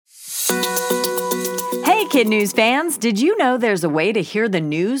Kid News fans, did you know there's a way to hear the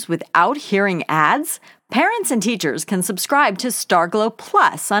news without hearing ads? Parents and teachers can subscribe to Starglow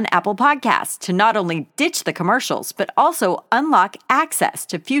Plus on Apple Podcasts to not only ditch the commercials, but also unlock access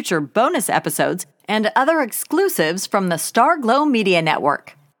to future bonus episodes and other exclusives from the Starglow Media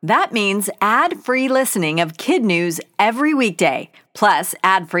Network. That means ad-free listening of Kid News every weekday, plus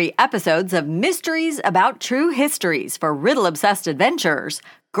ad-free episodes of Mysteries About True Histories for riddle-obsessed adventurers,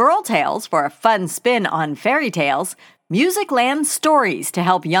 Girl Tales for a fun spin on fairy tales, Musicland Stories to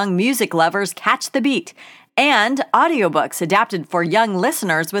help young music lovers catch the beat, and audiobooks adapted for young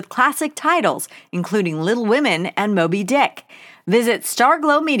listeners with classic titles, including Little Women and Moby Dick. Visit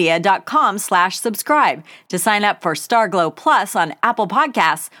starglowmedia.com/subscribe to sign up for Starglow Plus on Apple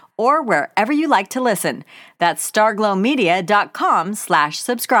Podcasts or wherever you like to listen. That's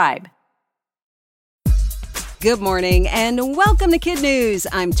starglowmedia.com/subscribe. Good morning and welcome to Kid News.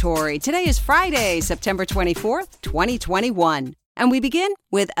 I'm Tori. Today is Friday, September 24th, 2021. And we begin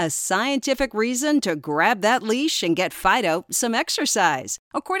with a scientific reason to grab that leash and get Fido some exercise.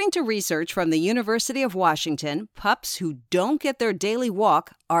 According to research from the University of Washington, pups who don't get their daily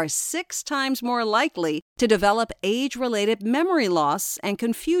walk are 6 times more likely to develop age-related memory loss and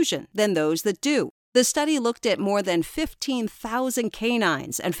confusion than those that do. The study looked at more than 15,000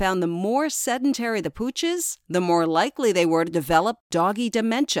 canines and found the more sedentary the pooches, the more likely they were to develop doggy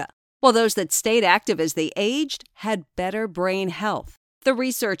dementia, while those that stayed active as they aged had better brain health. The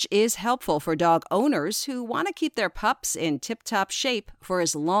research is helpful for dog owners who want to keep their pups in tip-top shape for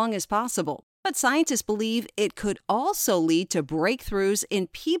as long as possible. But scientists believe it could also lead to breakthroughs in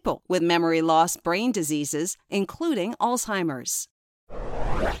people with memory loss brain diseases, including Alzheimer's.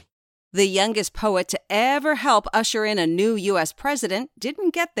 The youngest poet to ever help usher in a new U.S. president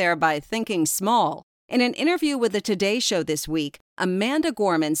didn't get there by thinking small. In an interview with the Today Show this week, Amanda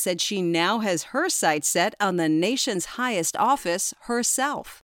Gorman said she now has her sights set on the nation's highest office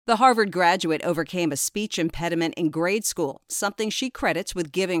herself. The Harvard graduate overcame a speech impediment in grade school, something she credits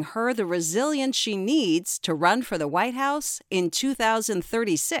with giving her the resilience she needs to run for the White House in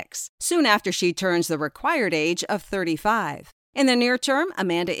 2036, soon after she turns the required age of 35. In the near term,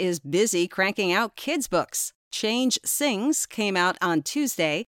 Amanda is busy cranking out kids' books. Change Sings came out on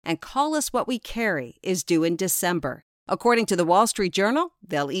Tuesday, and Call Us What We Carry is due in December. According to the Wall Street Journal,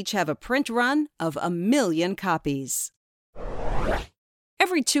 they'll each have a print run of 1 million copies.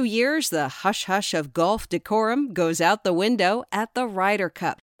 Every 2 years, the hush-hush of golf decorum goes out the window at the Ryder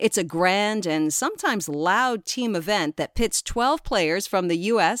Cup. It's a grand and sometimes loud team event that pits 12 players from the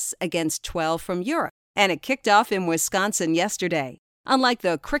U.S. against 12 from Europe. And it kicked off in Wisconsin yesterday. Unlike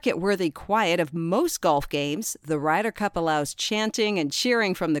the cricket-worthy quiet of most golf games, the Ryder Cup allows chanting and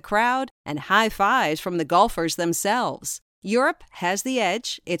cheering from the crowd and high fives from the golfers themselves. Europe has the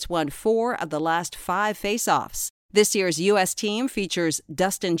edge. It's won 4 of the last 5 face-offs. This year's U.S. team features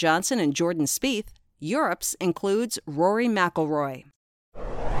Dustin Johnson and Jordan Spieth. Europe's includes Rory McIlroy.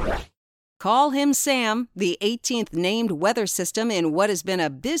 Call him Sam. The 18th named weather system in what has been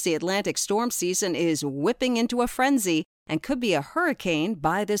a busy Atlantic storm season is whipping into a frenzy and could be a hurricane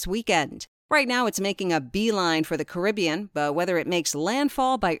by this weekend. Right now, it's making a beeline for the Caribbean, but whether it makes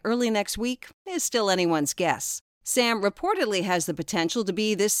landfall by early next week is still anyone's guess. Sam reportedly has the potential to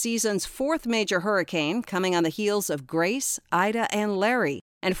be this season's 4th major hurricane, coming on the heels of Grace, Ida, and Larry.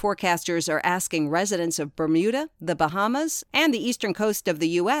 And forecasters are asking residents of Bermuda, the Bahamas, and the eastern coast of the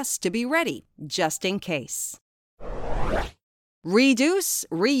U.S. to be ready, just in case. Reduce,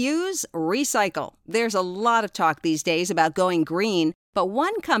 reuse, recycle. There's a lot of talk these days about going green, but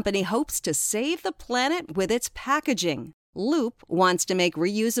one company hopes to save the planet with its packaging. Loop wants to make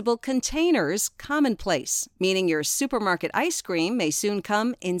reusable containers commonplace, meaning your supermarket ice cream may soon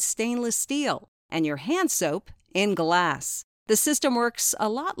come in stainless steel, and your hand soap in glass. The system works a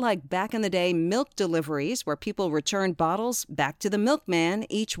lot like back in the day milk deliveries where people returned bottles back to the milkman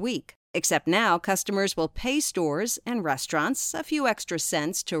each week. Except now customers will pay stores and restaurants a few extra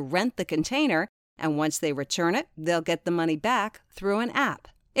cents to rent the container, and once they return it, they'll get the money back through an app.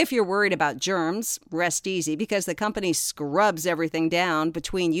 If you're worried about germs, rest easy because the company scrubs everything down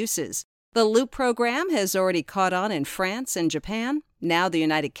between uses. The Loop program has already caught on in France and Japan. Now the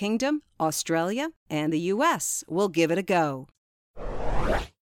United Kingdom, Australia, and the U.S. will give it a go.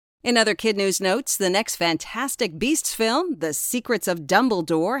 In other Kid News notes, the next Fantastic Beasts film, The Secrets of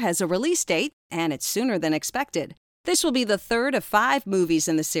Dumbledore, has a release date, and it's sooner than expected. This will be the 3rd of 5 movies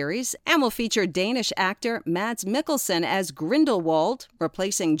in the series, and will feature Danish actor Mads Mikkelsen as Grindelwald,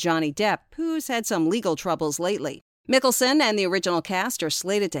 replacing Johnny Depp, who's had some legal troubles lately. Mikkelsen and the original cast are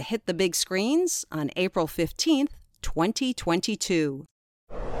slated to hit the big screens on April 15th, 2022.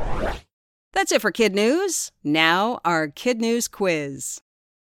 That's it for Kid News. Now, our Kid News quiz.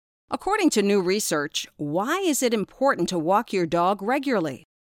 According to new research, why is it important to walk your dog regularly?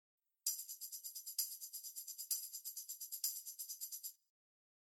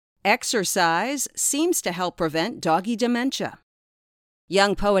 Exercise seems to help prevent doggy dementia.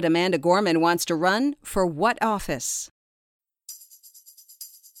 Young poet Amanda Gorman wants to run for what office?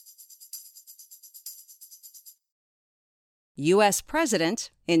 U.S.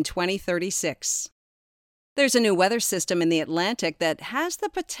 President in 2036. There's a new weather system in the Atlantic that has the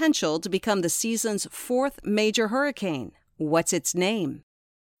potential to become the season's fourth major hurricane. What's its name?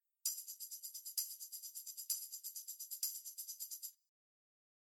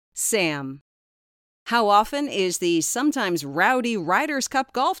 Sam. How often is the sometimes rowdy Ryders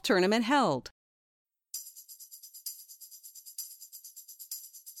Cup golf tournament held?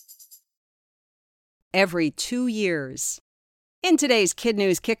 Every 2 years. In today's Kid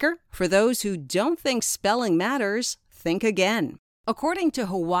News Kicker, for those who don't think spelling matters, think again. According to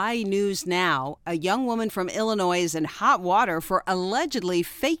Hawaii News Now, a young woman from Illinois is in hot water for allegedly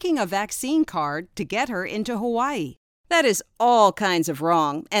faking a vaccine card to get her into Hawaii. That is all kinds of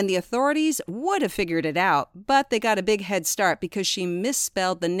wrong, and the authorities would have figured it out, but they got a big head start because she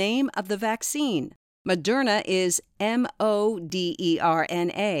misspelled the name of the vaccine. Moderna is Moderna.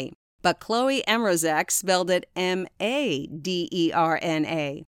 But Chloe Emrozek spelled it Maderna.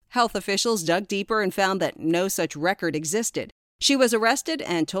 Health officials dug deeper and found that no such record existed. She was arrested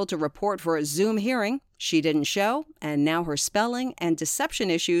and told to report for a Zoom hearing. She didn't show, and now her spelling and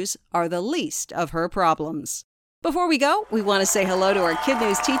deception issues are the least of her problems. Before we go, we want to say hello to our Kid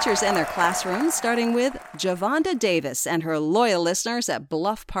News teachers and their classrooms, starting with Javonda Davis and her loyal listeners at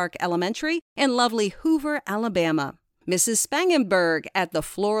Bluff Park Elementary in lovely Hoover, Alabama. Mrs. Spangenberg at the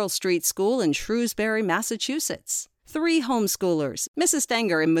Floral Street School in Shrewsbury, Massachusetts. 3 homeschoolers, Mrs.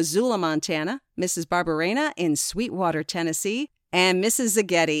 Stenger in Missoula, Montana, Mrs. Barbarena in Sweetwater, Tennessee, and Mrs.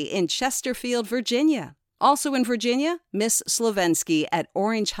 Zaghetti in Chesterfield, Virginia. Also in Virginia, Miss Slovensky at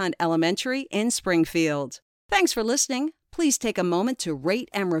Orange Hunt Elementary in Springfield. Thanks for listening. Please take a moment to rate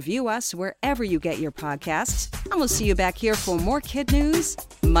and review us wherever you get your podcasts, and we'll see you back here for more Kid News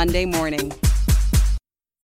Monday morning.